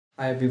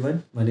Hi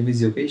everyone, my name is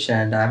Yogesh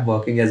and I'm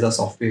working as a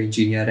software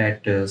engineer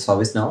at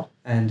ServiceNow.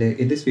 And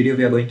in this video,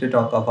 we are going to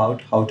talk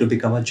about how to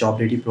become a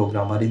job ready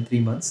programmer in 3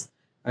 months.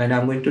 And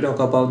I'm going to talk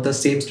about the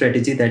same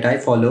strategy that I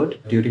followed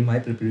during my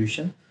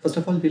preparation. First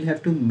of all, we'll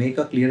have to make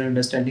a clear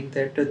understanding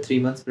that 3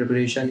 months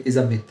preparation is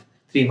a myth.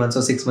 3 months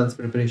or 6 months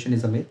preparation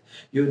is a myth.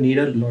 You need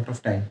a lot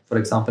of time. For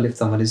example, if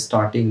someone is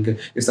starting,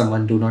 if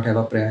someone do not have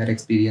a prior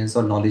experience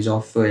or knowledge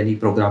of any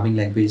programming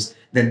language,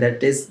 then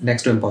that is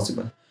next to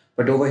impossible.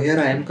 But over here,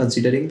 I am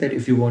considering that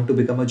if you want to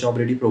become a job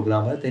ready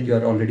programmer, then you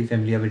are already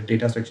familiar with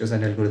data structures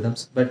and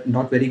algorithms, but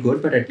not very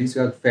good, but at least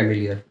you are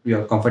familiar. You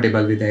are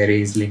comfortable with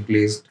arrays, linked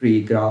list,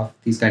 tree, graph,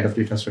 these kind of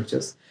data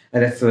structures.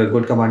 And if a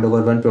good command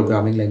over one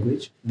programming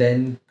language,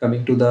 then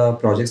coming to the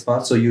projects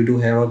part, so you do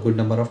have a good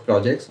number of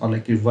projects, or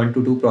like 1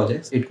 to 2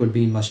 projects. It could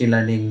be machine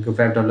learning,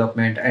 web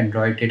development,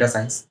 Android, data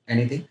science,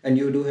 anything. And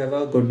you do have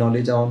a good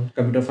knowledge on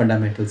computer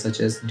fundamentals such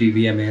as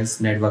DBMS,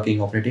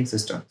 networking, operating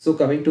system. So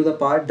coming to the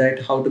part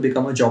that how to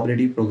become a job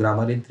ready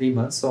programmer in 3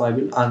 months. So I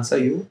will answer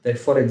you that,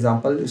 for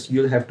example,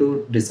 you'll have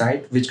to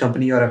decide which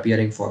company you are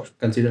appearing for.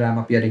 Consider I'm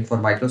appearing for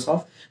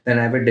Microsoft. Then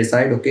I will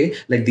decide, okay,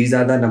 like these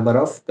are the number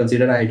of,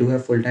 consider I do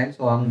have full time.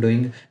 So I'm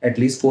doing at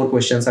least 4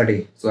 questions a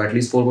day. So at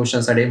least 4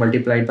 questions a day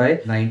multiplied by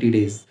 90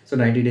 days. So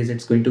 90 days,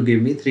 it's going to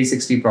give me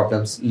 360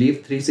 problems. Leave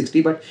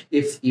 360, but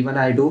if even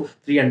I do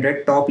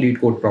 300 top lead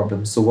code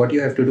problems. So what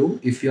you have to do,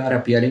 if you are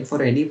appearing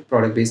for any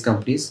product based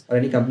companies or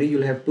any company,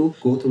 you'll have to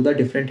go through the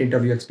different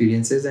interview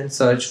experiences and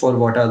search for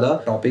what are the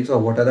topics or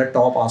what are the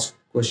top asked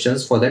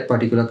questions for that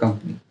particular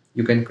company.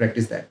 You can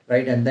practice that,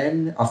 right? And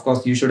then of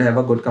course you should have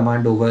a good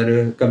command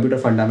over computer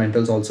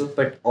fundamentals also,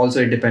 but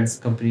also it depends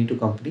company to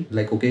company.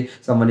 Like, okay,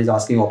 someone is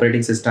asking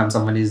operating system,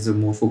 someone is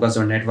more focused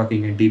on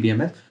networking and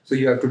DBMS, so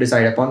you have to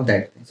decide upon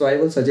that. So I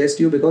will suggest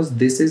you, because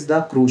this is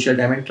the crucial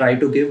time, and try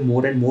to give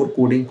more and more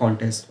coding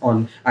contest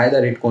on,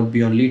 either it could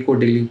be on lead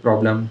code daily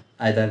problem,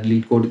 either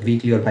lead code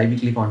weekly or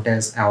bi-weekly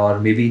contest, or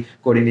maybe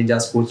coding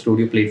ninja sports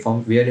studio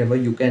platform, wherever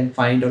you can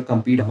find or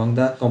compete among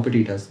the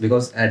competitors.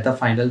 Because at the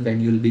final, when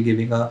you'll be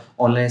giving a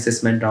online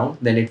assessment round,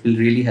 then it will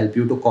really help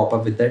you to cope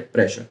up with that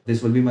pressure.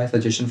 This will be my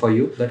suggestion for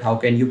you, that how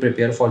can you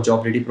prepare for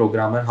job ready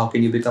programmer, how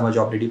can you become a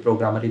job ready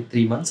programmer in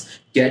 3 months.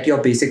 Get your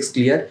basics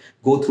clear,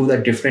 go through the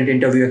different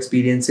interview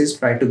experiences,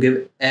 try to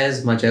give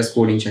as much as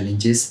coding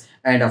challenges,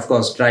 and of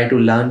course try to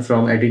learn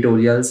from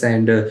editorials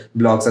and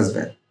blogs as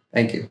well.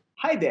 Thank you.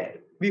 Hi there.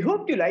 We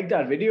hope you liked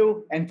our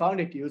video and found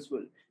it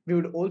useful. We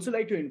would also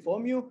like to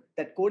inform you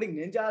that Coding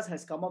Ninjas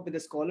has come up with a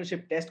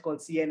scholarship test called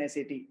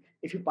CNSAT.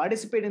 If you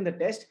participate in the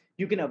test,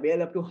 you can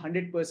avail up to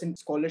 100%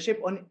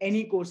 scholarship on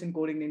any course in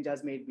Coding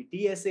Ninjas, may it be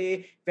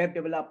TSA, web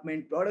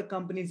development, product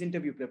companies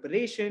interview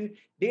preparation,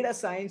 data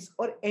science,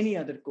 or any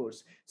other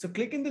course. So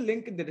click in the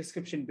link in the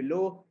description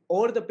below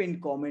or the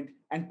pinned comment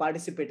and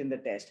participate in the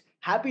test.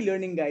 Happy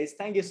learning, guys.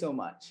 Thank you so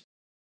much.